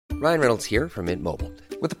Ryan Reynolds here from Mint Mobile.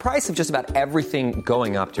 With the price of just about everything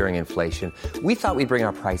going up during inflation, we thought we'd bring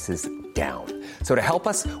our prices down. So to help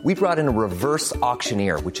us, we brought in a reverse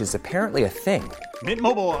auctioneer, which is apparently a thing. Mint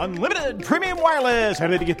Mobile Unlimited Premium Wireless. How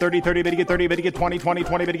to get 30, 30, bit to get 30, bit to get 20, 20,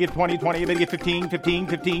 20, bit to get 20, 20, bit to get 15, 15,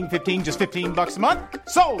 15, 15, just $15 a month?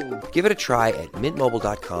 Sold! Give it a try at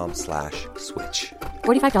mintmobile.com/switch.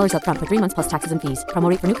 $45 up front for 3 months plus taxes and fees. Promo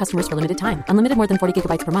rate for new customers for limited time. Unlimited more than 40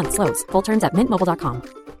 gigabytes per month. Slows full terms at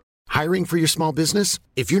mintmobile.com. Hiring for your small business?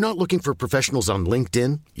 If you're not looking for professionals on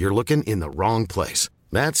LinkedIn, you're looking in the wrong place.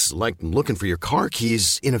 That's like looking for your car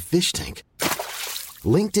keys in a fish tank.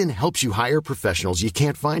 LinkedIn helps you hire professionals you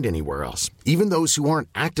can't find anywhere else, even those who aren't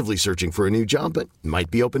actively searching for a new job but might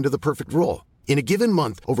be open to the perfect role. In a given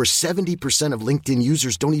month, over 70% of LinkedIn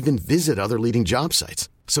users don't even visit other leading job sites.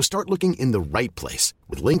 So start looking in the right place.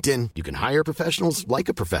 With LinkedIn, you can hire professionals like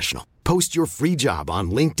a professional. Post your free job on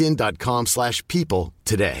linkedin.com/people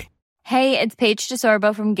today. Hey, it's Paige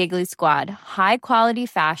DeSorbo from Giggly Squad. High quality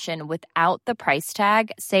fashion without the price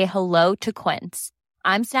tag. Say hello to Quince.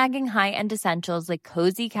 I'm snagging high-end essentials like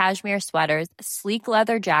cozy cashmere sweaters, sleek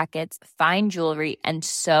leather jackets, fine jewelry, and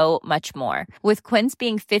so much more. With Quince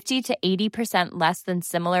being 50 to 80% less than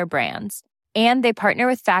similar brands. And they partner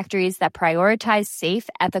with factories that prioritize safe,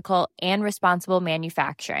 ethical, and responsible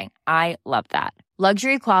manufacturing. I love that.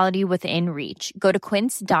 Luxury quality within reach. Go to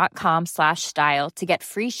quince.com/style to get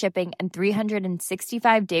free shipping and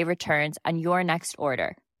 365-day returns on your next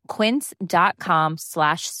order.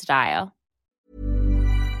 Quince.com/style.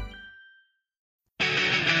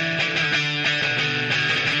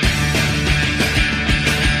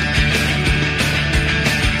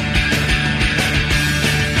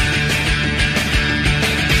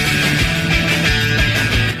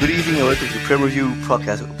 Good evening and welcome to Premier Review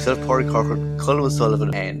podcast with myself, Pádraig Corcoran, Colin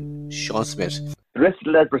O'Sullivan and Sean Smith. The rest of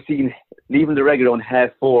the lads were seen leaving the regular on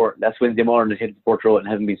 4:30 last Wednesday morning at Port Road and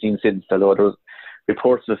haven't been seen since, although there was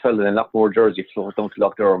reports of a fella in Lockmore jersey floating down to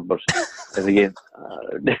Lough Durham, but as again,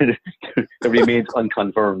 it remains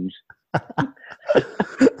unconfirmed.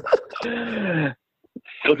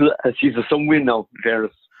 So she's a some win now,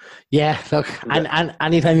 fairness. Yeah, look, and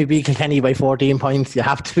anytime you beat Kilkenny by 14 points, you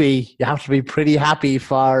have to be pretty happy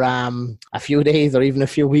for a few days or even a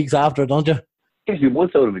few weeks after, don't you? Gives you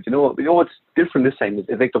months out of it. You know what's different this time?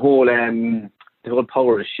 It's like the whole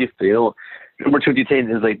power has shifted. You know, remember 2010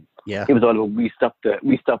 is like it was all about we stopped the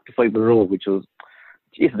 5 in a row, which was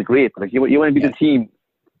Jesus great. But like you want to be the team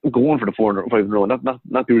going for the 4 or 5 in a row,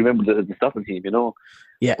 not be remembered as the stopping team. You know.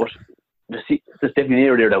 Yeah. But there's definitely an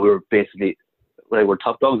area there that we were basically. Like, we're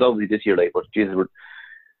top dogs obviously this year, like, but Jesus,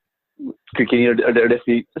 Kilkenny are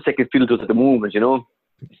definitely the second field to us at the moment, you know.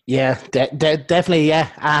 Yeah, definitely, yeah.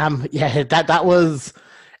 That was.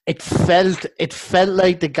 It felt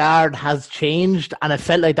like the guard has changed, and it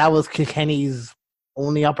felt like that was Kilkenny's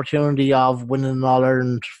only opportunity of winning an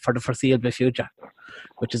All-Ireland for the foreseeable future,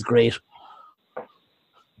 which is great.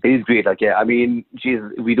 It is great, like, yeah. I mean,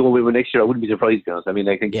 Jesus, if we don't win next year, I wouldn't be surprised, to be honest. I mean,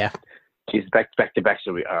 I think. Yeah. She's back to back,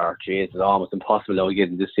 so we are. Jeez, it's almost impossible now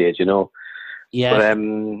again at this stage, you know. Yeah. But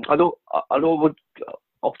although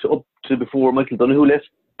up to before Michael Donoghue left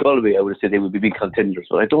Galway, I would have said they would be big contenders.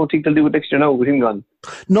 But I don't think they'll do it next year now with him gone.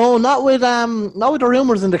 No, not with the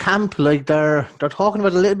rumours in the camp. Like they're talking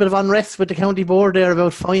about a little bit of unrest with the county board there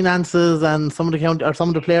about finances, and some of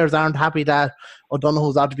the players aren't happy that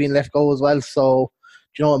O'Donoghue's after being let go as well. So.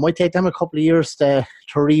 You know, it might take them a couple of years to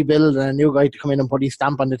rebuild and a new guy to come in and put his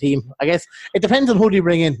stamp on the team. I guess it depends on who they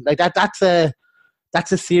bring in. Like that's a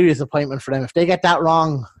serious appointment for them. If they get that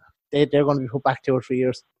wrong, they're going to be put back 2 or 3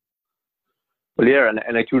 years. Well, yeah, and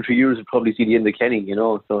like 2 or 3 years, we'll probably see the end of Kenny, you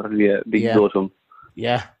know, so it'll be a big blow to him.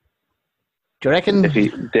 Yeah. Do you reckon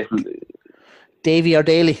definitely. Davy or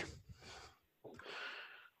Daly?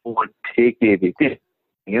 Oh, take Davy.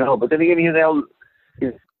 You know, but then again, he's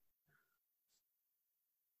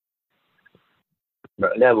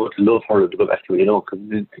I would love for them to go back to it, you know, because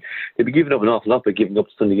they'd be giving up an awful lot by giving up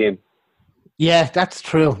the Sunday game. Yeah, that's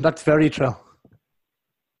true. That's very true.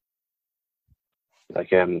 Like,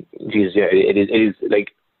 Jesus, yeah, it is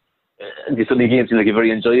like the Sunday game seems like a very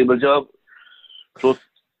enjoyable job. Plus,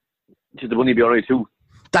 the money be alright too.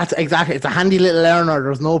 That's exactly. It's a handy little earner.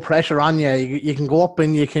 There's no pressure on you. You can go up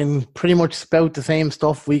and you can pretty much spout the same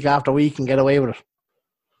stuff week after week and get away with it.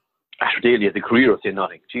 Asher Daly has a career of saying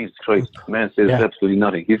nothing. Jesus Christ, man says absolutely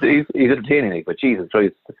nothing. He's entertaining, but Jesus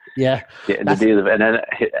Christ. Yeah. The days of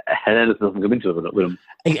analysis doesn't come into it with him.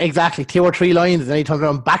 Exactly, 2 or 3 lines, and then he turns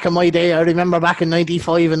around. Back in my day, I remember back in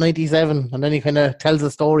 '95 and '97, and then he kind of tells the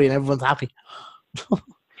story, and everyone's happy.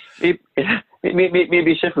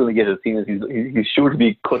 Maybe Sheffield will get it, seeing as he's sure to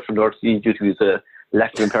be cut from the RC due to his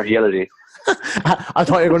lack of impartiality. I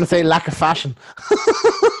thought you were going to say lack of fashion.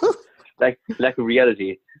 lack of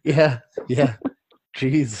reality. Yeah.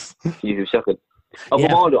 Jeez. Jesus, shocking.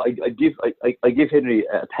 Though, I give Henry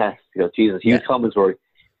a pass because Jesus, his comments were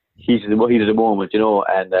heated at the moment,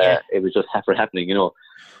 and it was just happening,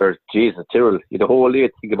 For Jesus, Tyrrell, he had the whole day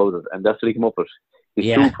to think about it, and that's what he came up with.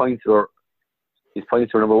 His 2 points were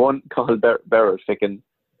number one, Cathal Barrett fucking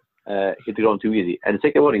hit the ground too easy, and the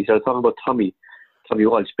second one he started talking about Tommy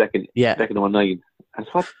Walsh back in number 9, and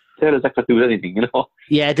what the hell does that got to do with anything,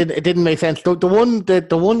 Yeah, it didn't make sense.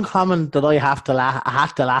 The one comment that I had to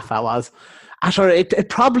laugh at was, sure, it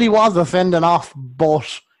probably was a sending off,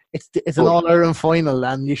 but it's an All-Ireland final,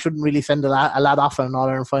 and you shouldn't really send a lad off in an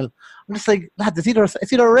All-Ireland final. I'm just like, lad, it's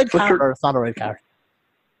either a red card or it's not a red card.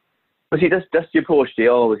 But see, that's the approach they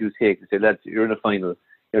always take. They say, lads, you're in a final,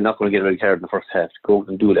 you're not going to get a red card in the first half. Go out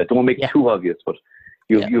and do that. Don't make it too obvious, but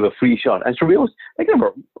you have a free shot. And so I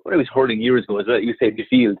remember when I was hurling years ago as well, you say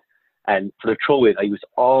midfield, and for the throw-in, I used to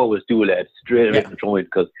always do that straight away from the throw-in,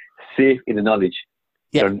 because safe in the knowledge,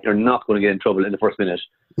 you're not going to get in trouble in the first minute,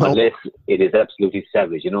 unless it is absolutely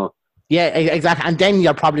savage, Yeah, exactly. And then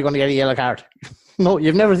you're probably going to get a yellow card. No,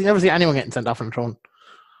 you've never seen anyone getting sent off on the throw-in.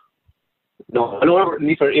 No, I know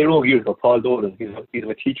for 8 years ago, Paul Dolan, he's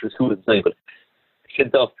a teacher at school at the time, but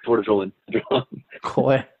sent off before the throw-in.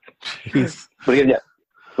 Jeez. But again,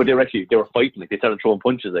 but they were fighting, like they started throwing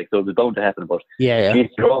punches, like, so it was bound to happen. But they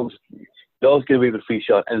always get away with a free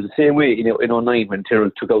shot, and it was the same way in 2009 when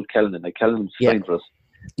Tyrrell took out Callanan. Like, Callanan was fine for us.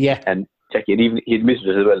 Yeah. And Jackie, he admitted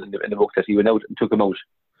it as well in the book that he went out and took him out.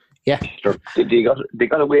 Yeah. So they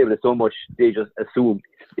got away with it so much, they just assume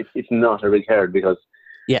it's not a red card because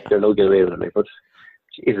they're allowed to get away with it. Like, but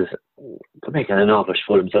Jesus, they're making an awful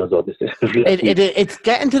fool of themselves out. It's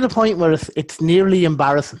getting to the point where it's nearly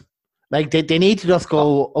embarrassing. Like, they need to just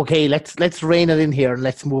go, okay, let's rein it in here and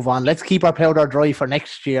let's move on. Let's keep our powder dry for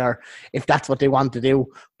next year if that's what they want to do.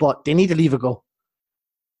 But they need to leave it go.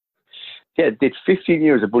 Yeah, it's 15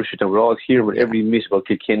 years of bullshit, and we're all here with every myth about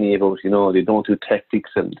Kilkenny about, they don't do tactics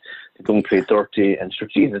and they don't play dirty, and sure,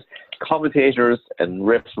 Jesus, commentators and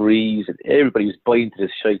referees and everybody was buying to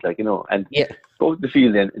this shite, like, and go to the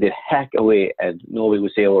field and they'd hack away and nobody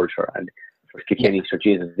would say a word, sure, and for Kilkenny, sure,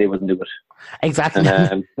 Jesus, they wouldn't do it. Exactly.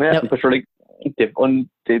 But for like,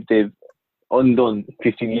 they've undone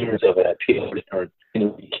 15 years of PR in a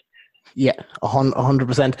week. Yeah,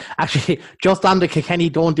 100%. Actually, just on the Kilkenny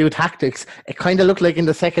don't do tactics, it kind of looked like in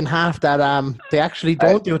the second half that they actually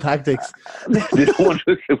don't do tactics. They don't.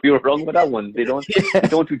 We were wrong with that one. They don't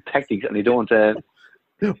do tactics, and they don't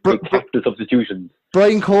make tactical substitutions.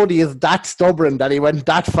 Brian Cody is that stubborn that he went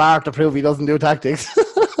that far to prove he doesn't do tactics.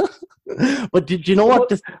 But did you know what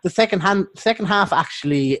the second half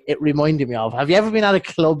actually it reminded me of? Have you ever been at a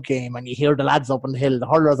club game and you hear the lads up on the hill, the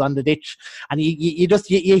hurlers on the ditch, and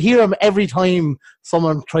you hear them every time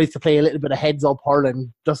someone tries to play a little bit of heads up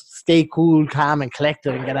hurling, just stay cool, calm and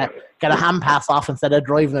collected and get a hand pass off instead of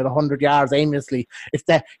driving at 100 yards aimlessly. It's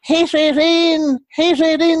the hit it in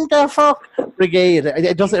the fuck brigade.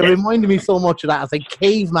 It reminded me so much of that. It's like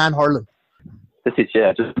caveman hurling. That's it,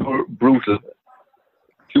 yeah, just brutal.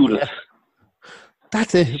 Clueless.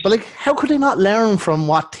 That's it. But like, how could they not learn from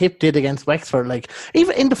what Tip did against Wexford? Like,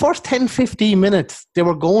 even in the first 10-15 minutes, they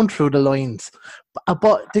were going through the lines,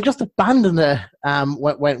 but they just abandoned it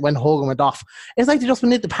when Hogan went off. It's like they just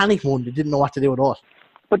went into panic mode. They didn't know what to do with it.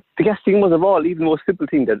 But the best thing was of all, even the most simple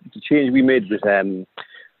thing, that the change we made with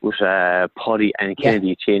Poddy and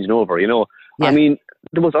Kennedy changing over. I mean,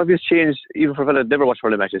 the most obvious change, even for a fella that never watched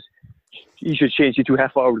hurling matches, he should change you to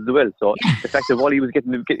half forward as well. So the fact that Wally was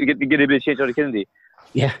getting a bit of change out of Kennedy,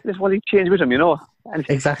 that's Wally changed with him, And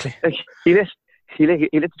exactly. Like, he let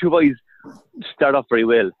the two boys start off very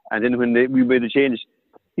well, and then when we made the change,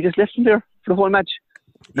 he just left them there for the whole match.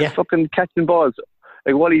 Fucking catching balls.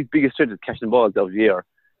 Like, Wally's biggest strength is catching balls out of the air,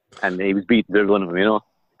 and he was beating every one of them.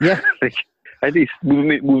 Yeah. Like, at least move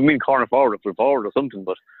him in corner forward or something,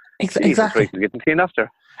 but. Exactly. Getting clean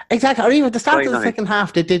after. Exactly. Or even at the start of the second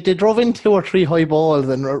half, they drove in 2 or 3 high balls,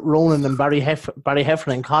 and Ronan and Barry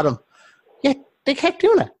Heffernan caught them. Yeah, they kept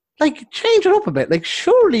doing it. Like, change it up a bit. Like,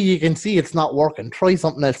 surely you can see it's not working. Try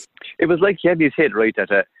something else. It was like he had in his head, right,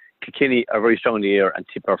 that Kilkenny are very strong in the air and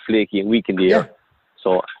Tip are flaky and weak in the air.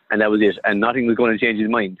 So, and that was it. And nothing was going to change his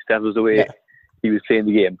mind. That was the way he was playing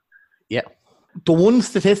the game. Yeah. The one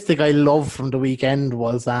statistic I love from the weekend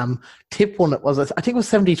was Tip won it. I think it was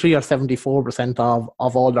 73 or 74%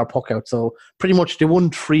 of all their puck out. So pretty much they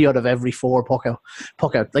won 3 out of every 4 puck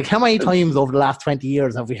out. Like, how many times over the last 20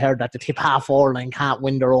 years have we heard that the Tip half forward line can't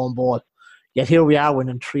win their own ball? Yet here we are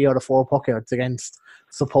winning 3 out of 4 puck outs against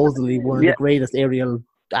supposedly one of the greatest aerial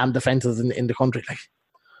defences in the country. Like,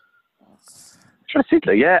 that's it,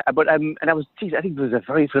 like, yeah. But and I think it was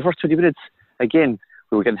for the first 20 minutes again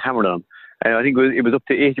we were getting hammered on. And I think it was up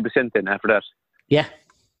to 80% then after that. Yeah.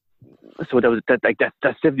 So that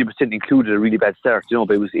 70% included a really bad start,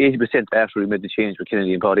 but it was 80% after we made the change with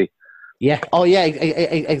Kennedy and Potty. Yeah. Oh, yeah.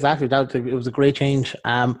 Exactly. It was a great change.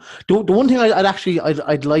 The one thing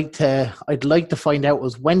I'd like to find out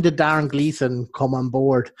was, when did Darren Gleeson come on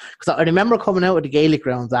board? Because I remember coming out of the Gaelic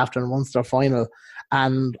grounds after the Munster final,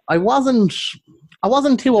 and I wasn't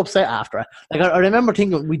too upset after it. Like, I remember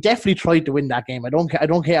thinking we definitely tried to win that game. I don't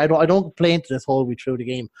care. I don't play into this whole we threw the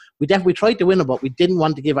game. We definitely tried to win it, but we didn't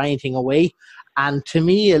want to give anything away. And to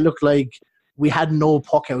me, it looked like we had no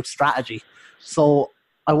puck out strategy. So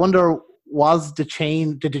I wonder, did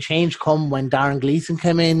the change come when Darren Gleeson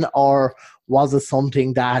came in, or was it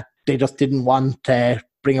something that they just didn't want to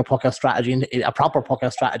bring a proper puck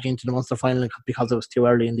out strategy into the Munster final because it was too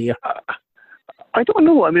early in the year? I don't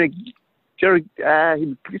know. I mean, Jerry,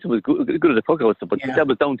 Gleeson was good at the puck out stuff, but that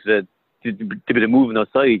was down to the bit of moving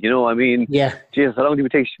outside. I mean, Jesus, how long did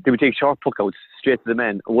we take short puck outs straight to the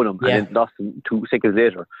man, won them, and then lost them 2 seconds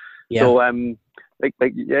later? Yeah. So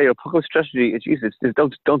your puck out strategy, it's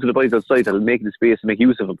down to the boys outside that'll make the space and make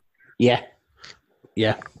use of them. Yeah.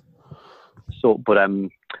 So, but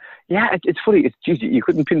it's funny. You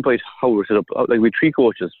couldn't pinpoint how we're set up. Like, we had 3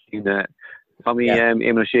 coaches in Tommy,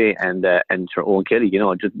 Eamon O'Shea, and Owen Kelly.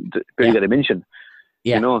 Just barely got a mention.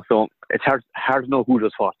 Yeah. So it's hard to know who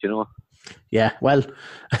does what. Yeah. Well,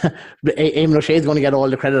 Eamon O'Shea is going to get all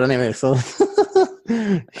the credit anyway. So.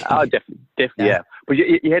 Oh, definitely, yeah. But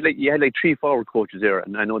you had like 3 forward coaches there,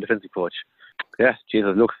 and I know a defensive coach. Yeah,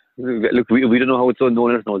 Jesus, look, we don't know how it's done. No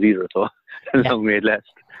one else knows either. So long way it lasts.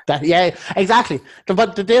 Exactly.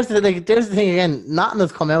 But there's the thing again. Nothing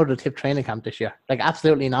has come out of the TIP training camp this year. Like,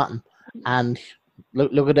 absolutely nothing. And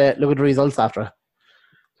look at the results after it.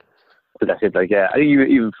 But that's it. Like, I think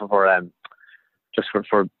even for just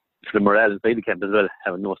for the morale inside the camp as well,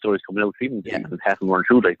 having no stories coming out, even half of them weren't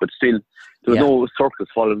true. Like, but still, there was no circus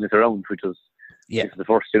following it around, which was the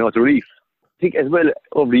first. It's a relief. I think as well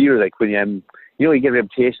over the years, like, when you get a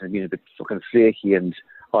reputation of being a bit fucking flaky and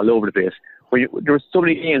all over the place. There were so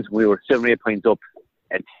many games when we were 7 or 8 points up,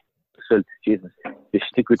 and so Jesus, they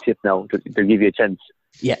stick with TIP now. They'll give you a chance.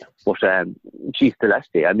 Yeah. But the last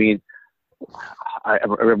day, I mean, I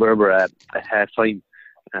remember at half time,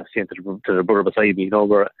 I was saying to the brother beside me,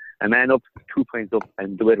 where a man up 2 points up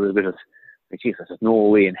and the weather was with us. Like, Jesus, there's no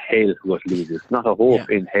way in hell we got to lose this. Not a hope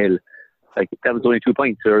in hell. Like, that was only 2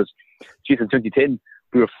 points. Whereas, Jesus, in 2010,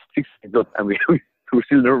 we were 6 points up and we were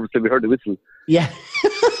still nervous till we heard the whistle. Yeah.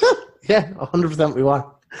 Yeah, 100% we were.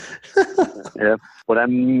 Yeah, but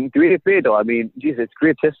the way they played, though, I mean, Jesus, it's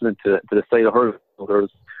great testament to the style of hurling.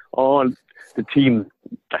 There's all the team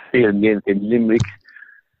that played in Limerick,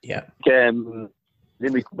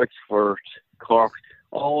 Limerick, Wexford, Cork,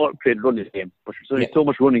 all played running game. But there's only so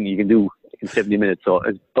much running you can do in 70 minutes, so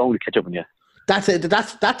it's bound to catch up on you. That's it.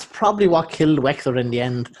 That's probably what killed Wexford in the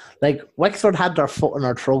end. Like, Wexford had their foot in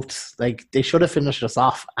their throats. Like, they should have finished us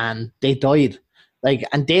off, and they died. Like,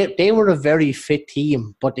 and they were a very fit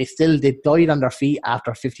team, but they died on their feet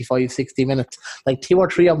after 55, 60 minutes. Like, 2 or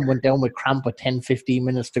 3 of them went down with cramp with 10, 15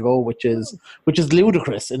 minutes to go, which is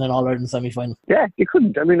ludicrous in an All-Ireland semi-final. Yeah, you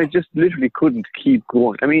couldn't. I mean, it just literally couldn't keep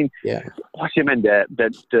going. I mean, what you meant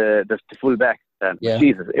the full back.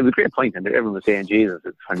 Jesus, it was a great point, and everyone was saying, Jesus,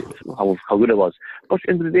 how good it was. But at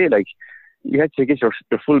the end of the day, like, you had to get your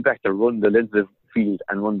full back to run the length of the field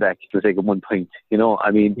and run back to take 1 point.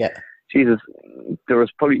 I mean, Jesus, he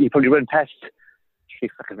probably ran past,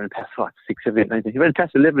 what, 6, 7, 8, 9, 10. He ran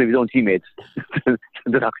past 11 of his own teammates to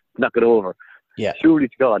knock it over. Yeah. Surely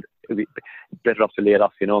to God, it would be better off to lay it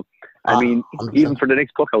off, I mean, 100%. Even for the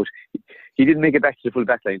next puck out, he didn't make it back to the full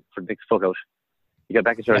back line for the next puck out. He got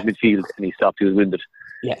back into his midfield and he stopped. He was winded.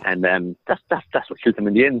 Yeah. And that's what killed him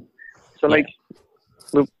in the end. So, like,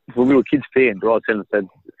 when we were kids playing, they're all saying, said,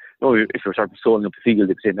 no, if you're sort of stalling up the field,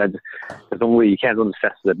 they're saying that there's no way you can't run as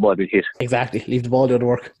fast as that ball being hit. Exactly. Leave the ball to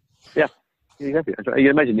work. Yeah, exactly.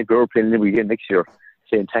 You imagine if we were playing Limerick again next year,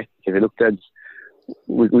 same tactic. If you look, lads,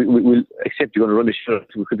 we'll accept you're going to run the shot.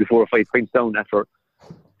 We could be 4 or 5 points down after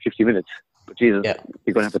 50 minutes. But Jesus,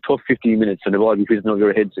 you're going to have a tough 15 minutes and the ball will be whizzing over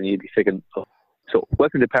your heads and you'll be thinking, oh. So,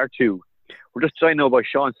 welcome to part 2. We're just trying to know about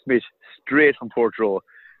Sean Smith, straight from Portroe.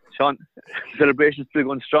 Sean, celebrations still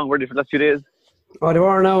going strong, ready for the last few days? Oh, they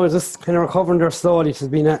are now. It's just kind of recovering there slowly.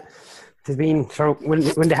 When they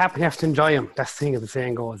happen, you have to enjoy them. That's the thing, as the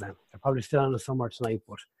saying goes. Then they're probably still on the summer tonight,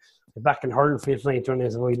 but they're back in hurling field tonight during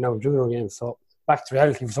this avoid now June again. So back to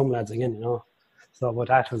reality for some lads again. So, but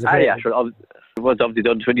that was a great. Yeah, sure. It was obviously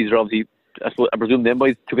the under-20s are obviously. I presume them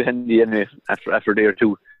boys took it handy anyway after a day or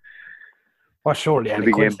two. Oh, surely, yeah.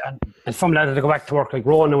 And some lads had to go back to work. Like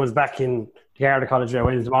Ronan was back in the Garda College there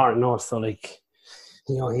Wednesday morning, so like,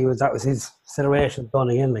 that was his celebration done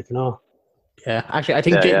again, like, Yeah, actually, I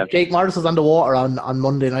think Jake Morris was on the water on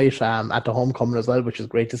Monday night at the homecoming as well, which is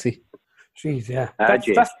great to see. Jeez, yeah. That's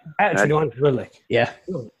actually the one as well, like. Yeah.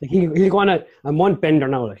 He'll go on a month bender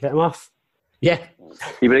now, like, let him off. Yeah.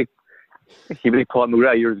 He'd be like Paul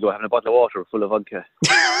McGrath years ago having a bottle of water full of vodka.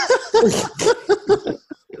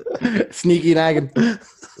 Sneaky nagging.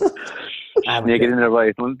 Sneaking in there,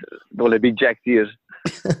 right? Don't let big Jack see it.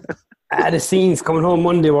 The scenes coming home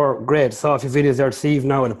Monday were great. Saw a few videos there this evening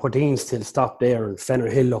now, and the Portine still stopped there, and Fenner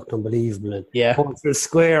Hill looked unbelievable. And going through the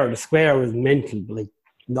square was mental. But like,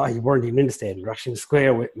 no, you weren't even in the stadium. You're actually in the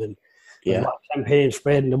square with them. And champagne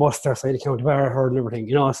spread in the Munster side of County Bar, I heard and everything.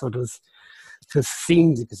 So it was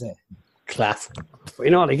scenes, you could say. Class. But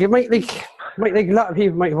like it might a lot of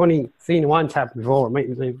people might have only seen one tap before, might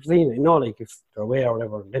have seen it, like if they're away or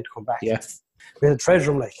whatever, and then to come back. Yes. We had a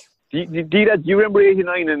treasure room, like. Do you remember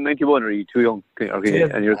 89 and 91, or are you too young?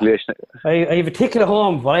 And your relation? I have a ticket at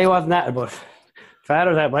home, but I wasn't at it, but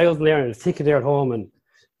father that, but I wasn't there, and there's a ticket there at home, and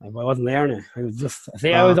I wasn't there now. I was just,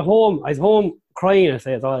 I was at home, crying, I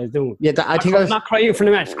say, that's all I was doing. Yeah, I think I was not crying from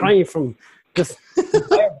the match, crying from just,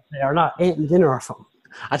 or not eating dinner or something.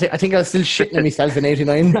 I think I was still shitting at myself in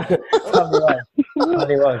 89.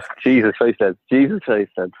 Probably was. Jesus Christ, lad.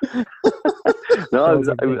 No, I was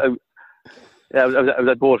at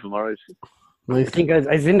both of them, all right. I think I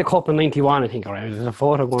was in the cup in 91, I think, all right. There's a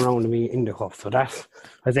photo going around of me in the cup, so that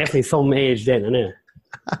was definitely some age then, innit?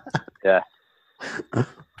 Yeah.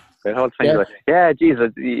 Yeah,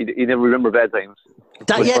 Jesus, you never remember bad times.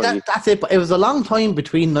 That's it. But it was a long time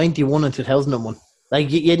between 91 and 2001. Like,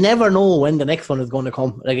 you never know when the next one is going to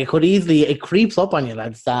come. Like, it creeps up on you,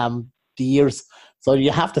 lads, the years. So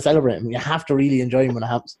you have to celebrate them. You have to really enjoy them when it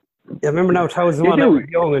happens. Yeah, I remember now 2001, I was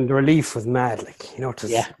young and the relief was mad. Like, it was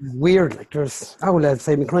weird. Like, there's lads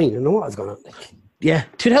say me crying. You know what was going on. Like, yeah,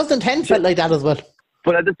 2010 felt like that as well.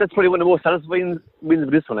 But that's probably one of the most satisfying wins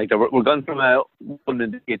of this one. Like, we're gone from a 1 in a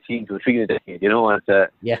decade team to a 3 in a decade. And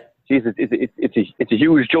it's a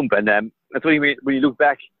huge jump, and that's what when you look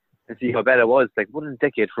back and see how bad it was. Like, 1 in a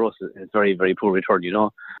decade for us is very, very poor return.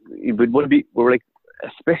 We're like,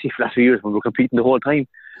 especially for the last few years when we're competing the whole time,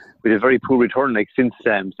 with a very poor return. Like since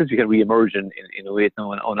we can re-emerge in 08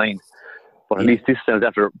 now and 09. But at least this time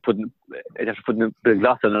after putting a bit of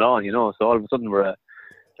gloss on it on, So all of a sudden we're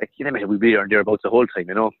we'd be there and thereabouts the whole time,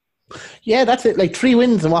 Yeah, that's it. Like 3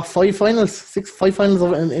 wins and 5 finals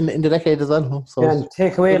in the decade as well. So and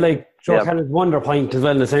take away like Joe Cannon's wonder point as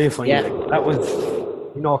well in the semi-final. Yeah. Like, that was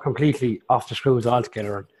completely off the screws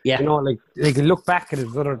altogether. Yeah. Like you look back at it,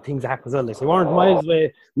 there's other things that happened as well. Like, we weren't miles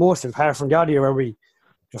away most of it, apart from the odd year where we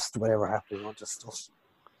just whatever happened, just stuff.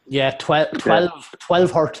 Yeah,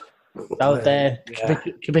 12 hurt. That was the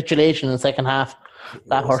capitulation in the second half.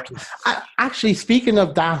 That hurt. Actually, speaking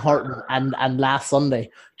of that hurting and last Sunday,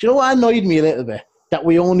 do you know what annoyed me a little bit? That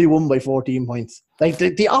we only won by 14 points. Like,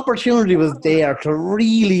 the opportunity was there to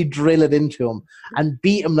really drill it into them and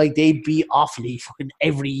beat them like they beat Offaly fucking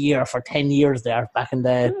every year for 10 years there back in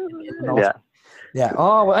the north. Yeah.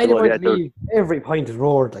 Oh, well, I didn't believe every point is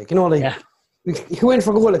roared. Like, who went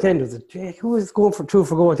for goal at the end? Was it Jake? Who was going for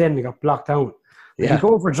goal at the end? We got blocked down. He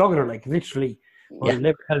go for a juggler, like, literally.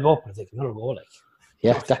 Never held up. It's like another goal, like.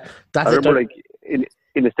 Yeah, that's I remember, like, in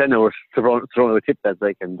the stand, we were throwing a tip that's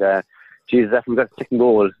like, and Jesus, after we got the second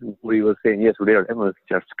goal, we was saying, yes, we're there. Everyone was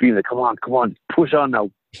just screaming, come on, push on now,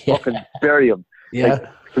 fucking bury him. Yeah. Like,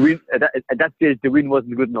 the win, at that stage, the win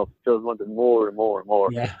wasn't good enough. Just wanted more and more and more.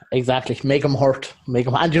 Yeah, exactly. Make them hurt.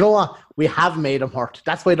 And you know what? We have made them hurt.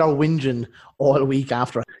 That's why they're whinging all week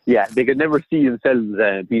after. Yeah, they could never see themselves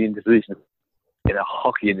being in this position in a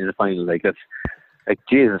hockey in the final. Like, that's like,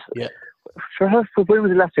 Jesus. Yeah. Sure, when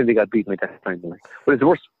was the last time they got beaten like that final? Like, but it's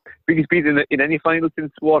the biggest beat in any final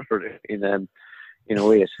since Waterford in 08.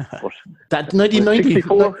 But that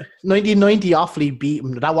 1990 Offaly beat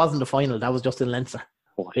them. That wasn't the final. That was just in Leinster.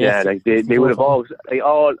 Oh, yeah, like they would have always, like,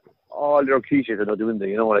 all their cliches are not doing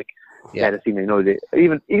that. The thing.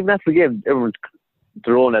 Even after the game, everyone's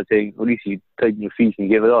throwing that thing. At least you tighten your feet and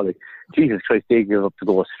you give it all. Like, Jesus Christ, they give up the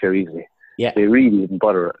ghost very easily. Yeah, they really didn't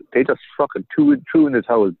bother. They just fucking threw in the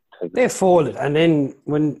towel. They folded, and then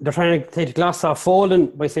when they're trying to take the gloss off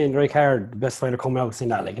folding by saying Drake Hard, the best fighter coming out saying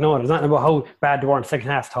that, like, there's nothing about how bad they were in the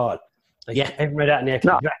second half at all. Like, everyone read that in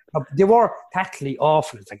the They were tactically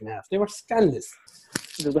awful in the second half. They were scandalous.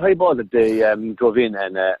 The high ball that they drove in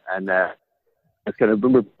and I kind of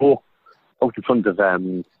remember out in front of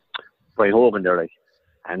Brian Hogan there, like,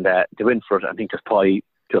 and they went for it. I think just Pai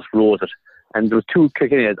just rose it, and there was two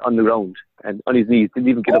Kilkenny on the ground and on his knees, didn't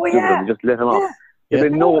even get up to them, just let him off. There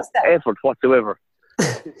been no effort whatsoever.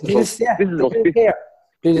 They just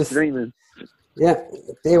dreaming. Yeah,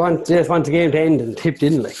 they just want the game to end and tipped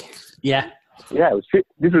in, like. Yeah. Yeah,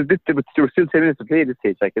 they were still 10 minutes to play at this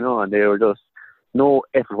stage, like, you know, and they were just no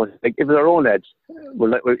effort. Like, if our own lads,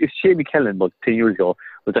 if Shane McKellen about 10 years ago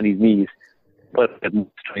was on his knees, but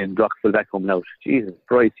trying to full back home out, Jesus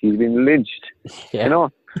Christ, he's been lynched. You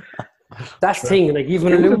know, that's the thing. Like,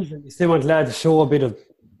 even when losing, you still want lads to show a bit of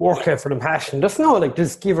work effort and passion. Just know, like,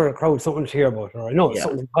 just give a crowd something to cheer about, or I know it's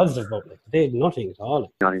something positive about. Like, they did nothing at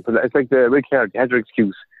all. But it's like the red card. They had their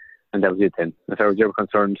excuse, and that was it. Then, as far as they were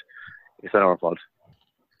concerned, it's not our fault.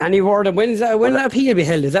 Any word of when that appeal be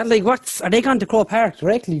held? Is that like are they going to Croke Park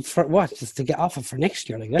directly for what? Just to get off it for next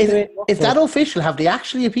year? Like, is that official? Have they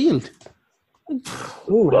actually appealed?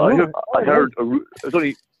 I heard it's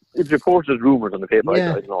only it's reported as rumours on the paper. I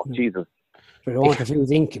don't know. Jesus. They don't want to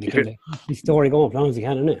fuse ink and keep the story going as long as you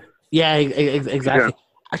can, innit? Yeah, exactly.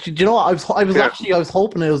 Yeah. Actually, do you know what? I was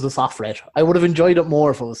hoping it was a soft red. I would have enjoyed it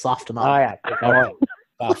more if it was soft and all. Oh yeah.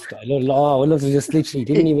 Soft. I love to just literally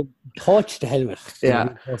didn't even touch the helmet.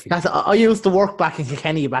 Yeah. I used to work back in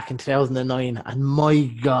Kilkenny back in 2009, and my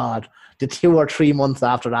God, the 2 or 3 months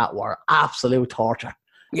after that were absolute torture.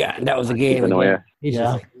 Yeah, and that was a game.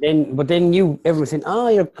 Yeah. But then everyone saying,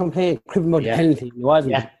 you're complaining about the penalty. It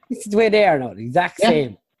wasn't. Yeah. This is the way they are now, the exact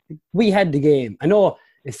same. We had the game. I know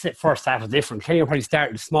the first half was different. Kenny probably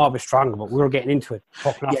started small but stronger, but we were getting into it,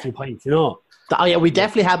 fucking off 2 points, you know. Oh yeah, we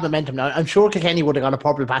definitely had momentum now. I'm sure Kilkenny would have got a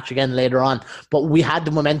purple patch again later on, but we had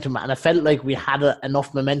the momentum, and I felt like we had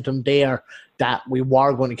enough momentum there that we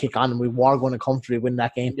were going to kick on and we were going to comfortably win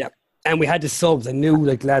that game. Yeah, and we had the subs. I knew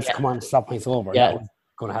like lads come on and stop points over. Yeah, that was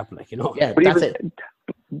going to happen, like, you know. Yeah, but that's it.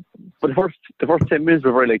 But the first 10 minutes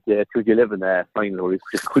were very like the 2011 final, where we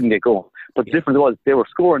just couldn't get going. But the difference was they were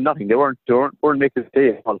scoring nothing. They weren't making a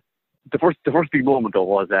play. The first big moment though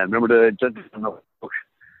was remember the gentleman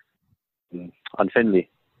on Fenley,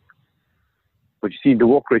 but you see the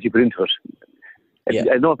work rate you put into it. I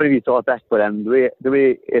don't know if anybody saw it back, but the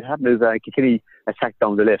way it happened is Kilkenny attacked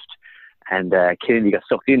down the left, and Kennedy got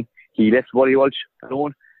sucked in. He left Wally Walsh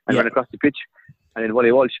alone and ran across the pitch, and then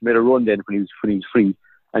Wally Walsh made a run then when he was free,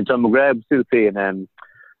 and John McGrath was still playing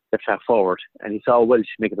left half forward, and he saw Walsh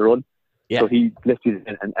making a run, so he lifted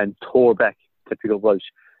and tore back to pick up Walsh,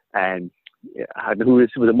 and I don't know who it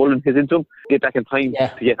was, a Mullen his into him, get back in time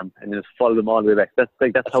to get him, and then follow them all the way back.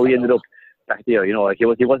 That's how he ended up back there. You know, like he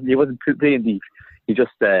wasn't playing deep. He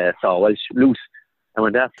just saw Walsh loose and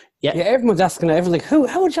went after. Yeah, everyone's asking. Everyone's like,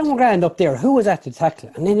 "How would John McGrath end up there? Who was at the tackle?"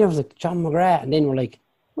 And then there was like John McGrath, and then we're like,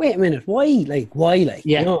 "Wait a minute, why?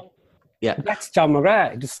 You know, that's John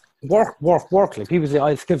McGrath. Just work. Like people say,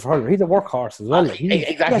 it's good for her. He's a workhorse as well. Like,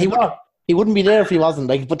 exactly. He wouldn't be there if he wasn't.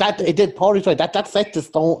 Like, but that it did. Paulie's right. That set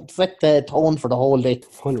the tone for the whole day.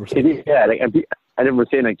 100%. Yeah, like I never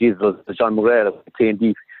saying like Jesus was John McGrath playing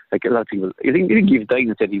deep. Like a lot of people, I think he didn't give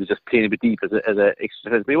diagnosis that he was just playing a bit deep as a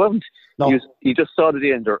exercise, but he wasn't. No. He just saw the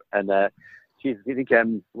danger, and Jesus, I think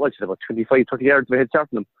Walsh about 25, 30 yards of a head start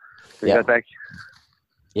from him. So he got back.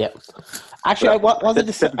 Yeah, actually, was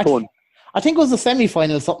it I think it was the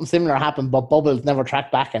semi-final. Something similar happened, but Bubbles never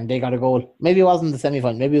tracked back and they got a goal. Maybe it wasn't the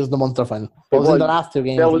semi-final. Maybe it was the Munster final. It was in the last 2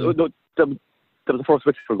 games. That was the first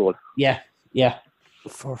Wexford goal. Yeah.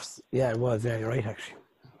 First, it was. Yeah, you're right, actually.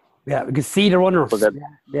 Yeah, we could see the runner.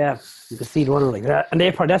 Yeah, you could see the runner like that, and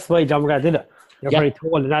that's why John McGrath did it. They're very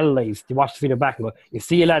told and analysed. You watch the video back and go, you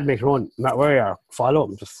see a lad make a run, no matter where you are, follow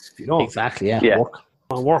him. Just exactly. Yeah.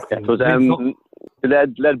 Work. Yeah, so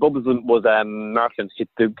the lad Bubbles was Martin hit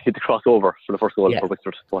the crossover for the first goal for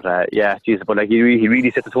Wexford. But but like he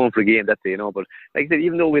really set the tone for the game that day, you know. But like I said,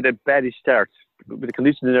 even though we had a baddish start with the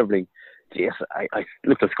conditions and everything, I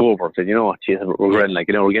looked at the scoreboard and said, you know, we're running, like,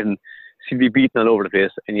 you know, we're getting seem to be beaten all over the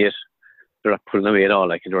place, and yet they're not pulling away at all.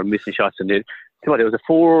 Like, they were missing shots, and there was a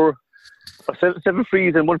 7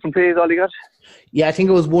 frees and 1 from play is all he got. Yeah, I think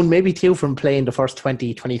it was 1, maybe 2 from playing the first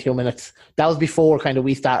 20, 22 minutes. That was before kind of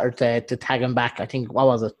we started to tag him back. I think, what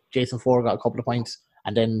was it? Jason Ford got a couple of points,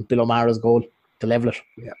 and then Bill O'Mara's goal to level it.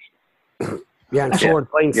 Yeah, and 4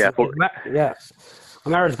 points.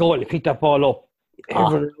 O'Mara's goal, and he picked that ball up.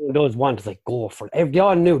 Everyone does want to go for it. They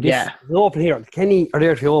all knew this is open here. Kenny are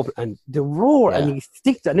there to open, and the roar, and he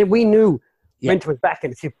sticked it. And then we knew Mentor was back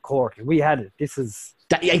in the tip court. We had it. This is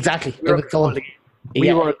exactly. We were in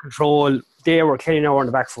control. They were Kenny now on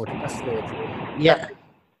the back foot. That's the way. Yeah.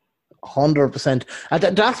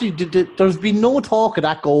 100%. There's been no talk of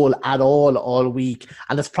that goal at all week,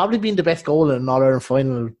 and it's probably been the best goal in an All-Ireland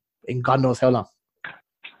final in God knows how long.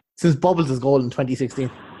 Since Bubbles' goal in 2016.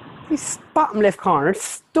 He's bottom left corner,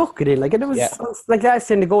 stuck it in. Like, it was like last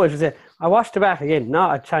in the goal. I watched it back again,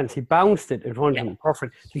 not a chance. He bounced it in front of him,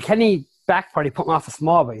 perfect. The Kenny back party put him off a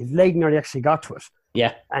small bit. His leg nearly actually got to it.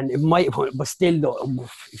 Yeah. And it might, but still, though,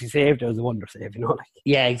 if he saved it, it was a wonder save, you know? Like.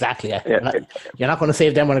 Yeah, exactly. Yeah. You're not going to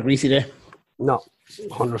save them on a greasy day. No,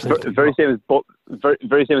 100%. Very same as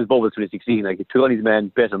Bubbles 2016. Like, he took on his man,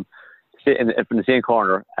 bet him, sit from the same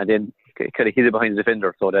corner, and then kind of hid it behind the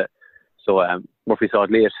defender. So Murphy saw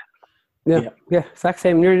it late. Yeah, exact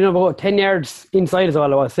same. Nearly about 10 yards inside is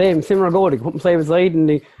all it was. Similar goal. They put him side by side and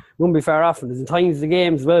they wouldn't be far off. And there's times in the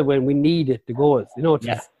games as well when we needed the goals. You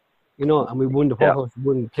know, and we won the puck, we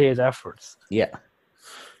wouldn't play his efforts. Yeah,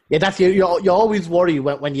 that's you always worry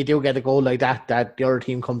when you do get a goal like that the other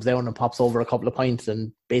team comes down and pops over a couple of points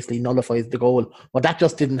and basically nullifies the goal. But that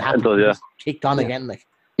just didn't happen. It just kicked on again. Like,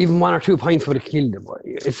 even 1 or 2 points would have killed him.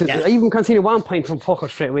 I even conceded 1 point from Puckett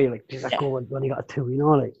straight away. Like, that goal when he got 2, you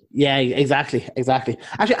know, like. Yeah, exactly.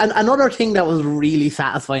 Actually, another thing that was really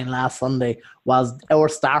satisfying last Sunday was our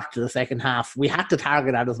start to the second half. We had to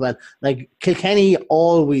target that as well. Like, Kilkenny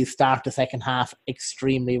always start the second half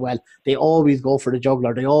extremely well. They always go for the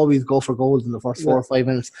juggler. They always go for goals in the first 4 or 5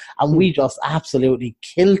 minutes. And we just absolutely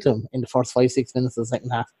killed them in the first 5-6 minutes of the second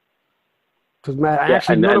half.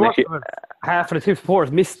 Half of the two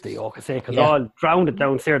supporters missed the Oka because all drowned it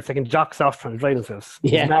downstairs, taking jocks off trying to dry themselves.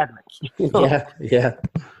 Yeah. Mad, like, you know? Yeah.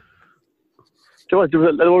 So there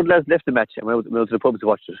was a lot of lads left the match and we went to the pub to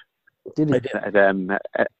watch it. Did it? At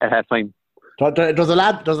half time. There's a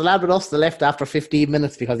lad with us that left after 15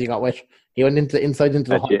 minutes because he got wet. He went inside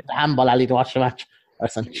into the handball alley to watch the match. I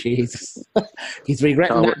said, Jesus. He's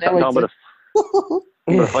regretting that now.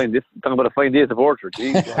 Talking about a fine day supporter.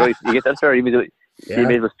 Right, you get that fair, he made us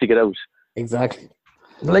stick it out. Exactly.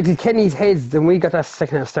 Like the Kenny's heads, when we got that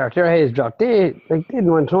second half start, their heads dropped. They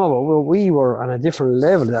didn't want to know, but we were on a different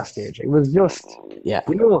level at that stage. It was just, you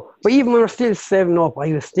know. But even when we were still 7-up,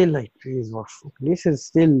 I was still like, "Jeez, this is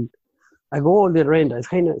still a goal the other end." I was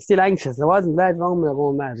kind of still anxious. I wasn't glad wrong when I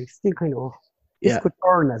going mad. It's still kind of, this could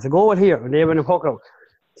turn as a goal here, and they went a puck out.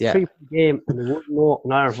 3 game, and we wouldn't know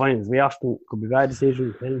in our finals. We often could be bad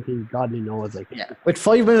decisions, penalty, God only knows. Like, with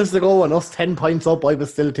 5 minutes to go and us 10 points up, I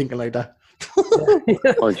was still thinking like that.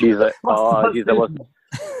 Oh jeez, that wasn't.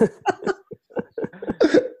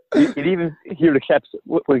 You'd even hear the claps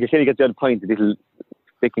when Kenny gets the other point. They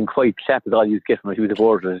can quite clap is all you get from a few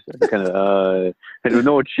supporters. Kind of, there was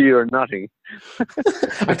no cheer or nothing.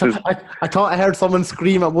 I thought I heard someone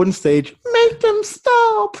scream at one stage, "Make them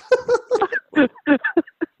stop!"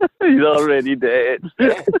 He's already dead.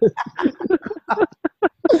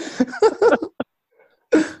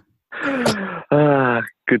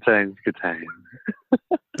 Good times.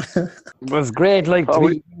 It was great, like, to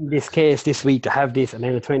be in this case this week, to have this and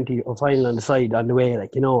then a 20 final on the side on the way,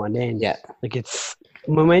 like, you know, and then like, it's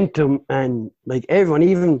momentum, and like everyone,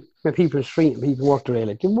 even when people in the street and people worked away,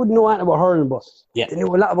 like, they wouldn't know anything about hurling, but they knew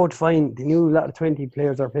a lot about the final. They knew a lot of 20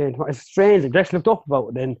 players are playing. It's strange, they actually looked up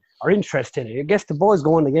about it and are interested in it. I guess the boys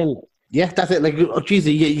going again. Like. Yeah, that's it. Like, geez,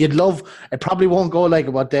 you'd love. It probably won't go like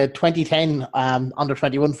about the 2010 under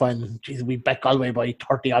 21 final. Jeez, we bet Galway by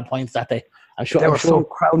 30 odd points that day. I'm sure there was some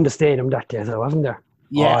crowd in the stadium that day, though, wasn't there?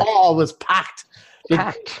 Yeah, it was packed.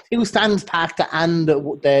 Two stands packed, and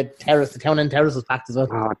the terrace, the town end terrace was packed as well.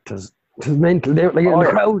 Oh, it was mental. The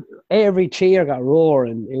crowd, every cheer got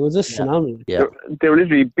roaring. It was just phenomenal. Yeah, they were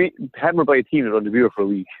literally hammered by a team that run the beer for a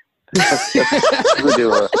week. That's what they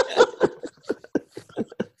were.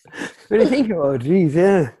 When you think about it, geez,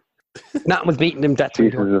 Nothing was beating them that day.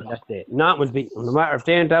 Nothing was beating them. No matter if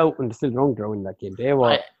they went out and they're still drunk, they're winning that game. They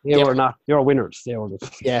were not. They were winners. They were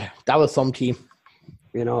just, that was some team.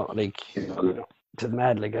 You know, like, it's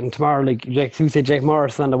mad. Like, and tomorrow, like, Jake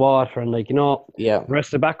Morris on the water, and, like, you know, the rest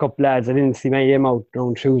of the backup lads, I didn't see many of them out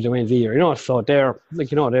on Tuesday, Wednesday either, you know. So they're,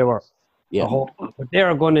 like, you know, they were, but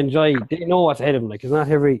they're going to enjoy. They know what's ahead of them. Like, it's not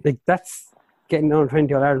every, like, that's getting down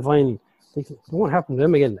 20 or Ireland final. Like, it won't happen to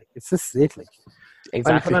them again. Like, it's just it. Like,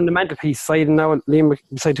 exactly. On the mantelpiece side, and now Liam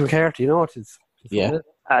beside to McCarthy, you know, it's in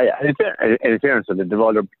fairness, they're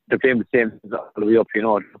playing the same all the way up, you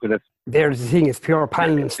know. There's the thing, it's pure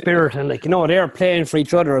passion and spirit, and, like, you know, they're playing for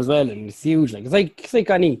each other as well, and it's huge. Like, it's like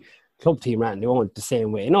any club team, man. They want the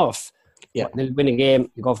same way, you know. They'll win a game,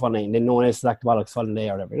 you go for a night, and then no one else is like the bollocks following day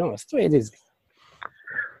or whatever, you know. That's the way it is.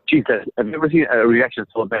 Jesus, I've never seen a reaction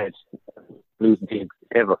so bad losing teams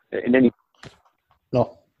ever in any.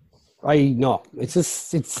 No. I know. It's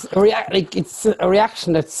just, it's a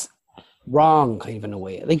reaction that's wrong, kind of in a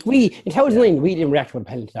way. Like in 2009, we didn't react to a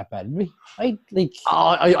penalty that bad, did we?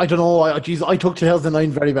 I don't know. I took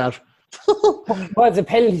 2009 very bad. Well, the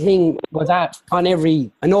penalty thing was that on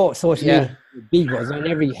every. I know social media big was on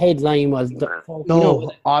every headline was.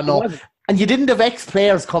 No. And you didn't have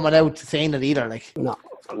ex-players coming out saying it either, like.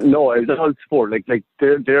 No, it was all sport. Like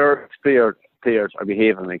their players are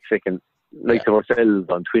behaving like second, like ourselves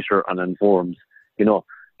on Twitter and on forums.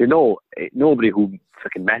 Nobody who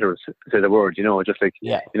fucking matters said a word. Just like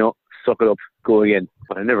suck it up, go again.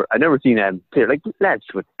 But I never seen player like lads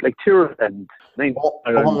with like 2 and 9.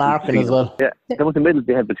 Larkin as well. Yeah, how much the middle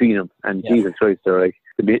they had between them, and Jesus Christ, they're like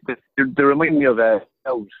they remind me of out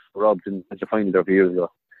robbed in the final there a few years ago.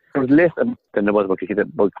 There was less than there was about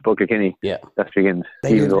Kilkenny. Yeah, that's weekend.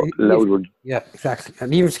 Loud. Yeah, exactly.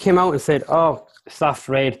 And he just came out and said, "Oh, soft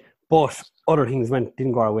red," but other things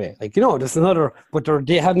didn't go our way. Like there's another, but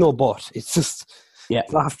they have no but. It's just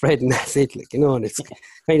soft red and that's it. Like and it's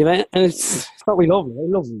kind of and it's what we love. I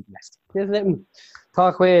love them. Just let them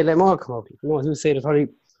talk away. Let them all come out. As we say, have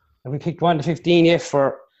we picked 1 to 15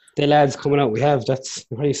 for the lads coming out? We have. That's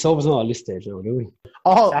probably subs on all this stage now, do we?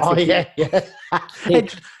 Oh yeah. Hey,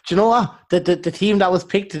 do you know what? The team that was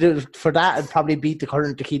picked to do for that would probably beat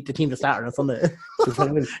to keep the team to start on Sunday.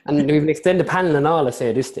 And we've extended the panel and all, I say,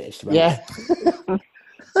 at this stage. Yeah.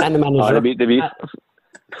 And the manager. They be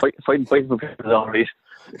fighting for people all right.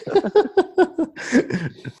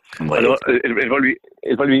 It'll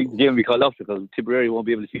probably be a game we call off because Tipperary won't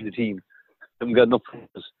be able to see the team. They haven't got enough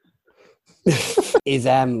players.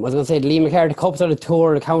 Was going to say Lee McCarthy Cup's on a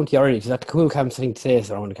tour of the county already. She's at the cool camps, I think, today,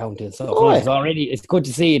 so around the county and stuff. It's good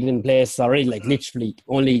to see it in place already, like literally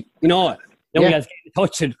only, nobody else getting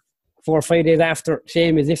touched 4 or 5 days after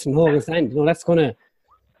Shame is if and Hogan stand.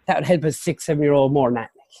 that would help a 6-7-year-old more than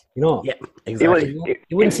that. Yeah, exactly.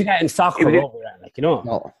 You wouldn't see that in soccer over that,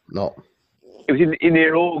 No. It was in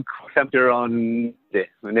their own camp there on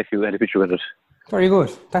my nephew had a picture with it. Very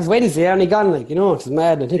good. That's Wednesday, only gone, it's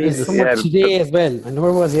mad. I think there's so much today as well. And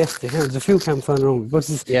where was yesterday? There's a few camps on around. But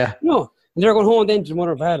and they're going home then to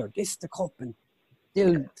Mother Valor. This is the cup, and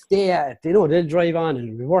they'll stay at it. They'll drive on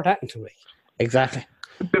and reward that into it. Exactly.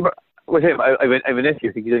 With him, I have a nephew,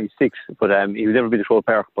 I think he's only 6, but he was never been to Troll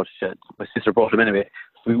Park, but my sister brought him anyway.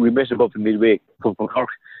 We met him up in Midway, come from Cork.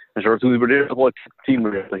 And so we were there, the whole team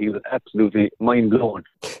were there, so he was absolutely mind-blown.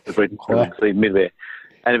 It was right inside Midway.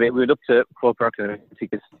 Anyway, we went up to Crow Park and I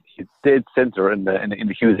think he's dead centre in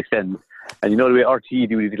the Hughes Extend. And the way RTE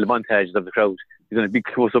do these little montages of the crowd, he's on a big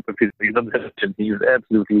close up of his and he was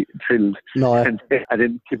absolutely thrilled. No, and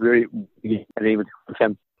then Tipperary and he would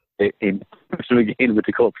come in again with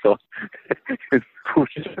the cup. So his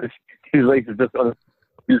life is just on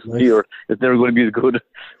a year. It's never going to be as good.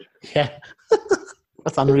 Yeah.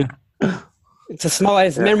 That's unreal. It's a small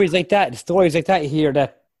memories like that, stories like that you hear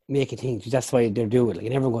that make you think that's why they're doing it.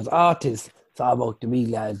 And everyone goes, it's all about the big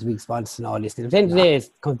lads, the big sponsors and all this. And at the end of the day, it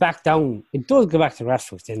comes back down. It does go back to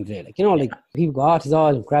grassroots at the end of the day. People go, it's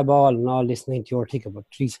all and grab all and all this €90 ticket. But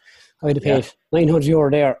geez, I had to pay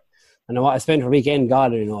 €900 there. And what I spent for a weekend,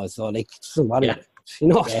 God, so it doesn't bother me.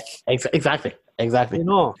 Exactly.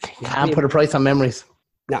 You can't put a price on memories.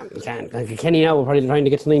 No, you can't. Like Kenny now, we're probably trying to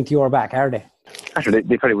get €90 back, are they? Actually,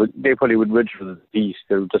 they probably would register for the piece.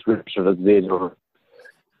 They're just registered as the age or.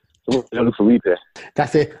 So look for replay.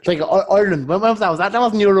 That's it. It's like Ireland. When was that? That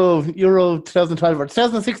wasn't Euro 2012 or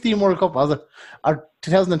 2016 World Cup, was it? Or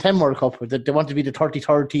 2010 World Cup? They want to be the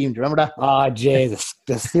 33rd team. Do you remember that? Oh, Jesus.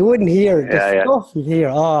 You wouldn't hear the stuff you hear.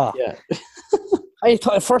 Oh. Yeah. I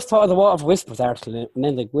first thought of the Water for Whispers article, and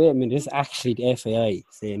then wait a minute, this is actually the FAI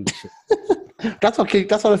saying this shit. That's what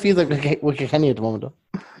it feels like with Kenny at the moment, though.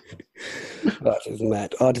 It isn't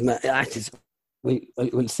mad.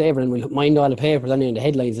 We'll save it and we'll mind all the papers and the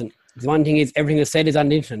headlines. And the one thing is, everything that's said is on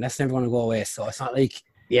the internet. That's never going to go away. So it's not like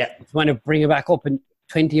if you want to bring it back up in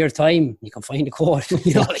 20 years' time, you can find a quote. You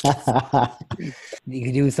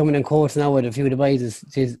could do some of them quotes now with a few of the boys.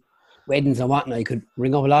 His weddings and whatnot. You could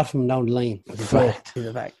ring up a lot of them down the line.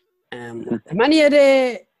 Right. Many of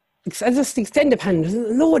the extended panel. There's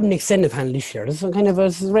a load in extended panel this year. There's kind of I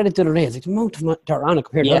read it the other day. It's like the amount of they're on it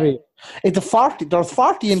compared to every. It's a 40. There's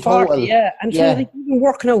 40 in total. And even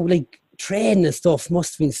working out training and stuff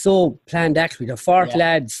must have been so planned. Actually, the 40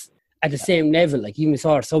 lads at the same level. Even we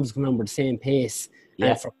saw our subs come on with the same pace.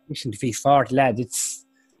 And for pushing to face 40 lads, it's.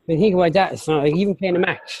 When you think about that, it's not like even playing a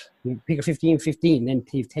match. You pick a 15-15, then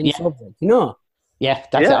you have 10 subs. Yeah,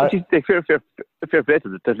 that's it. Fair play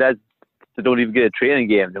to the lads. They don't even get a training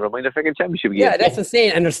game. Never mind a freaking championship game. Yeah, that's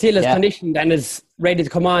insane. And they're still as conditioned and as ready to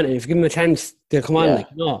come on. And if you give them a chance, they'll come on.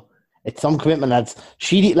 It's some commitment, lads.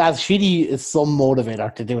 Sheedy is some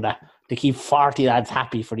motivator to do that. to keep 40 lads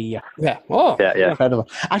happy for the year. Yeah. Incredible.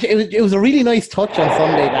 Actually, it was a really nice touch on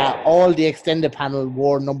Sunday that all the extended panel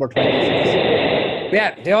wore number 26.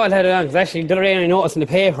 Yeah, they all had it on. Because actually, the other day I noticed in the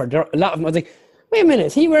paper, a lot of them was like, wait a minute,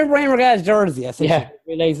 is he wearing Brian Regal's jersey? I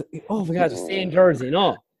realised, oh my God, the same jersey,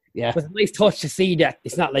 Yeah. It was a nice touch to see that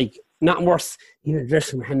it's not like, nothing worse, you know,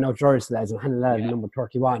 dressing from handing out jerseys lads and handing out number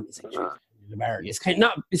 31. It's like, it's kind of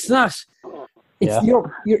not, it's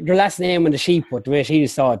your last name on the sheet, but the way she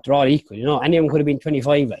just saw it, they're all equal, you know. Anyone could have been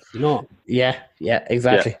 25, like, you know. Yeah,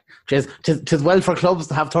 exactly. Tis well for clubs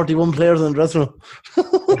to have 31 players in the dressing room.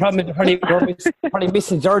 The problem is they're probably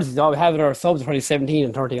missing jerseys. All we have in our subs are probably 17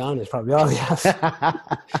 and 30 on. Is probably all we have.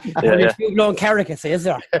 Only a few blown Carrick, is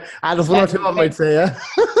there? And there's one or two, I might say, yeah.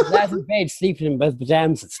 Lads in bed sleeping in bed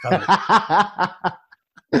pajamas and stuff.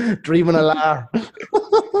 Dreaming a lar.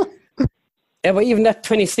 Yeah, but even that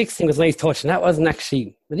 26 thing was a nice touch, and that wasn't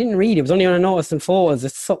actually, I didn't read it was only on a notice in photos.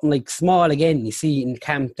 It's something like small again, you see in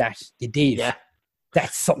camp that they did. Yeah.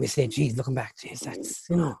 That's something you say, geez, looking back, geez, that's,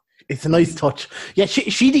 you know. It's a nice touch. Yeah,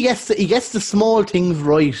 he gets the small things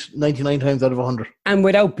right 99 times out of 100. And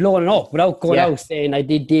without blowing it up, without going out saying, I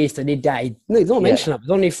did this, I did that. No, don't mention it. It's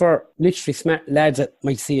only for literally smart lads that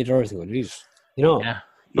might see a jersey and go, geez, you know. Yeah.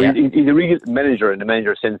 He's a real manager in the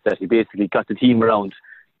manager sense that he basically got the team around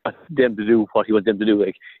them to do what he wanted them to do.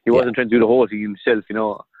 Like, he wasn't trying to do the whole thing himself, you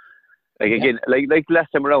know. Like, again, like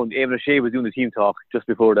last time around, Eamon O'Shea was doing the team talk just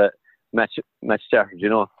before the match started, you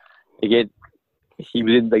know. Again, he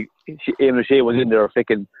was in, like, Eamon O'Shea was in there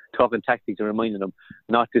fucking talking tactics and reminding them,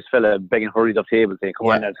 not this fella begging hurries up tables saying, come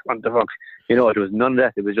on lads, what the fuck. You know, there was none of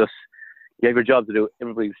that. It was just, you have your job to do.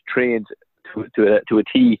 Everybody was trained to a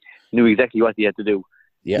T, knew exactly what they had to do.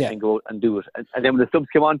 And go and do it. And then when the subs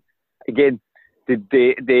came on, again,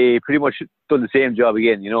 they pretty much done the same job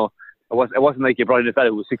again, you know. It wasn't like you brought in a fella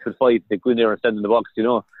who was 6'5", they go in there and stand in the box, you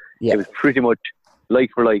know. It was pretty much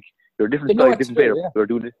like for like. You're a different style, different player. We're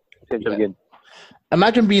doing the same job again.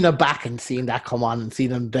 Imagine being a back and seeing that come on and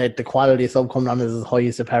seeing the quality of sub coming on is as high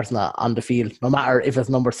as the person on the field, no matter if it's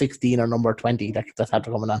number 16 or number 20 that's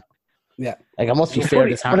after coming on. Yeah. Like, it must be fair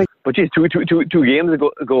this happened. But geez, two games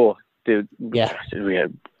ago there'd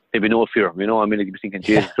be no fear, you know. I mean, like, you'd be thinking,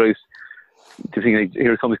 Jesus Christ, to think like,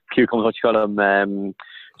 here comes what you call him,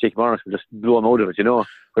 Jake Morris will just blow him out of it, you know.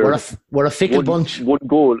 We're a fickle bunch. One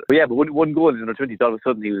goal, but one goal in the 20s, all of a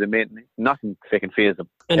sudden he was nothing fucking phased him.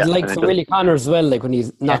 And like some Willie Connors as well, like when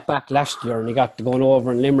he's knocked back last year and he got going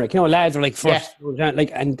over in Limerick, you know, lads are like first,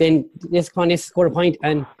 like, and then this scored a point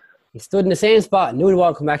and he stood in the same spot and knew the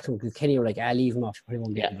ball come back to him because Kenny were like, leave him off, you probably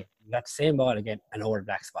won't get it. Got the same ball again and over the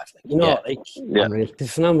black spot, like, you know,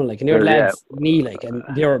 it's phenomenal. Like, and your lads, me, like, and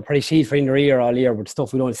they were pretty sheet for in their ear all year with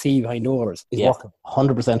stuff we don't see behind doors. Is working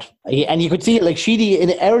 100%. And you could see it, like,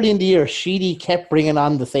 Sheedy early in the year, Sheedy kept bringing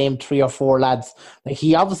on the same 3 or 4 lads. Like,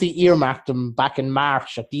 he obviously earmarked them back in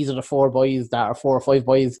March that these are the 4 or 5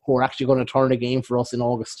 boys who are actually going to turn the game for us in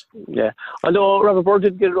August. Yeah, although Robert Byrne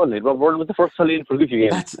didn't get it run. Robert Byrne was the first in for a good few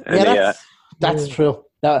games. That's true.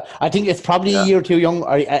 Now, I think it's probably a year too young,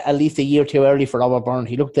 or at least a year too early for Robert Byrne.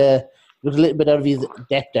 He looked a little bit out of his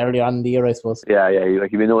depth early on in the year, I suppose. Yeah,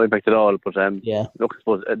 like, he made no impact at all. But look, I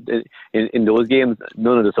suppose in those games,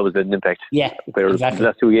 none of the subs had an impact. Yeah, exactly. The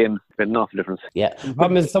last 2 games made an awful difference. Yeah. The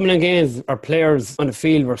problem is some of the games, our players on the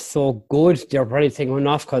field were so good, they were probably taking one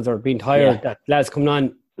off because they were being tired. That lads coming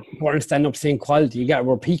on weren't standing up saying quality.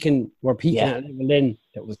 We're peaking at a level then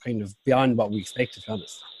that was kind of beyond what we expected, to be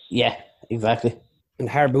honest. Yeah, exactly. And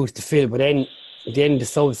hard boots to fill, but then at the end the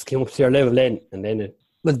subs came up to your level then, and then it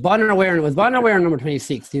was Bonner wearing number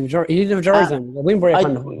 26. He did have a jersey on, the windbreaker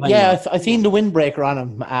on the I seen the windbreaker on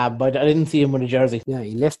him, but I didn't see him with a jersey. Yeah,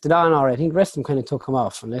 he left it on, or I think the rest of them kind of took him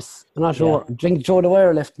off, unless I'm not sure. I think Joe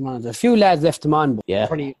Dwyer left him on. A few lads left him on, but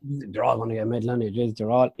they're all going to get a medal on it. They're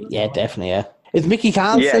all definitely. Is Mickey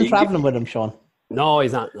Khan still travelling with him, Sean? No,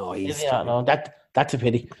 he's not. No, he's no. That's a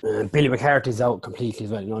pity. Billy McCarthy's out completely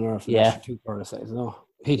as well.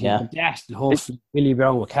 Pity. And hopefully Billy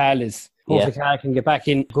Brown with Carl is. Hopefully Carl can get back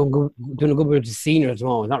in, doing a good bit with the senior at the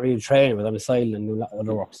moment. Not really training, but on the side and doing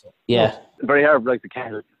other work. So. Yeah. Very hard, like the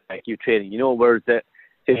Carl, like you training. You know, where the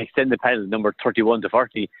extended panel, number 31 to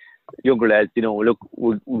 40, younger lads, you know, look,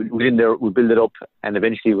 we're in there, we'll build it up, and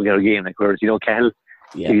eventually we'll get a game. Like, whereas, you know, Carl,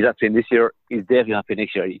 he's not playing this year, he's definitely not playing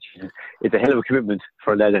next year. It's a hell of a commitment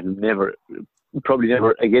for a lad that probably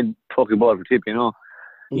never again talking ball for tip, you know.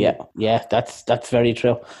 Yeah, that's very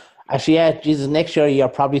true. Actually, Jesus, next year you're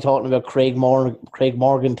probably talking about Craig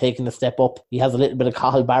Morgan taking a step up. He has a little bit of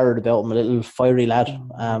Cathal Barrett about him, a little fiery lad.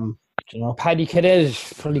 You know, Paddy Cadell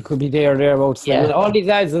probably could be thereabouts. Yeah, all these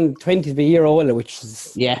lads in 20s be a year older, which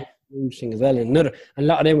is thing as well. And a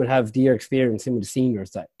lot of them would have the year experience in with the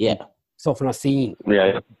seniors that stuff we're not seeing.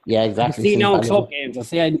 Yeah, exactly. You see now in club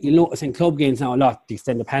games, you notice in club games now a lot, they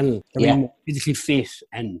extend the panel. They're really more physically fit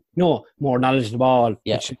and more knowledge of the ball.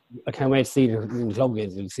 Yeah. I can't wait to see it in club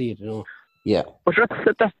games. You'll see it, Yeah. But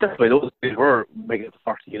that's why those guys were making it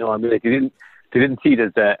 40, I mean, like, they didn't see it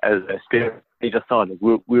as a spirit. They just thought, like,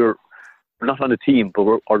 we're not on the team, but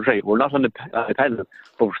we're not on the panel,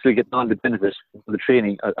 but we're still getting on the benefit of the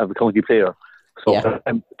training of a county player. So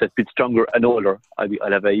I'm a bit stronger and older. I'll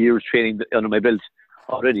have a year's training under my belt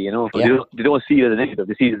already, So they don't see it as a negative.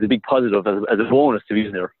 They see it as a big positive, as a bonus to be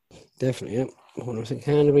in there. Definitely, 100%.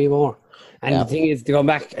 Can't agree more. And the thing is, they're going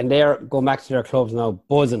back to their clubs now,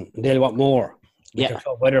 buzzing, and they'll want more.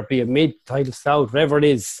 Club, whether it be a mid-title south, whatever it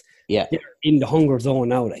is, they're in the hunger zone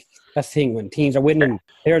now. Like, that's the thing, when teams are winning,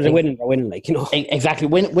 players are winning, like, Exactly.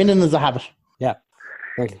 Winning is a habit. Yeah.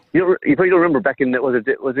 Exactly. You probably don't remember back in, was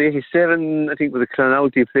it 87, I think, was it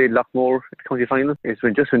Clonalty played Lockmore at the county final? It's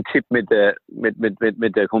when Tip mid the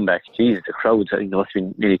comeback. Jesus, the crowd, must have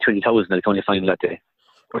been nearly 20,000 at the county final that day.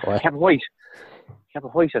 Cap White,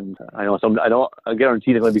 and I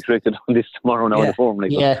guarantee they're going to be corrected on this tomorrow now in the forum.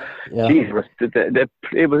 Like, Jesus,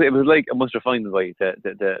 it was like a Munster final by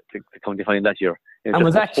the county final that year. And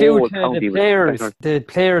was that due to the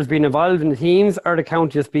players being involved in the teams, or the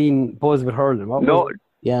county just being buzzed with hurling?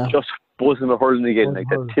 Just buzzing with hurling again, like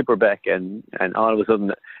the tipper back, and all of a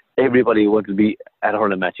sudden everybody wanted to be at a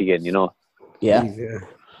hurling match again, Yeah.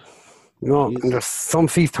 And there's some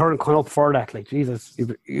feast hurling coming up for that. Like, Jesus, you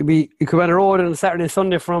could be on the road on Saturday and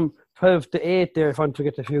Sunday from 12 to 8 there if I want to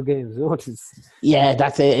get a few games. Yeah,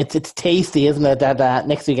 that's it. It's tasty, isn't it? That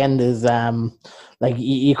next weekend is like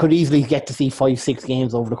you could easily get to see 5-6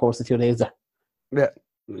 games over the course of 2 days there. Yeah.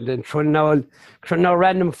 Then trying now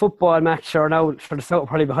random football match, or now for the South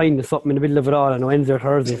probably behind us, something in the middle of it all, and Wednesday or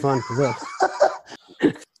Thursday fun as well.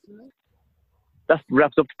 That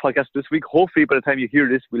wraps up the podcast this week. Hopefully by the time you hear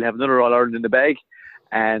this, we'll have another All-Ireland in the bag,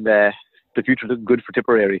 and the future looking good for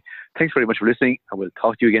Tipperary. Thanks very much for listening, and we'll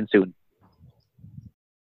talk to you again soon.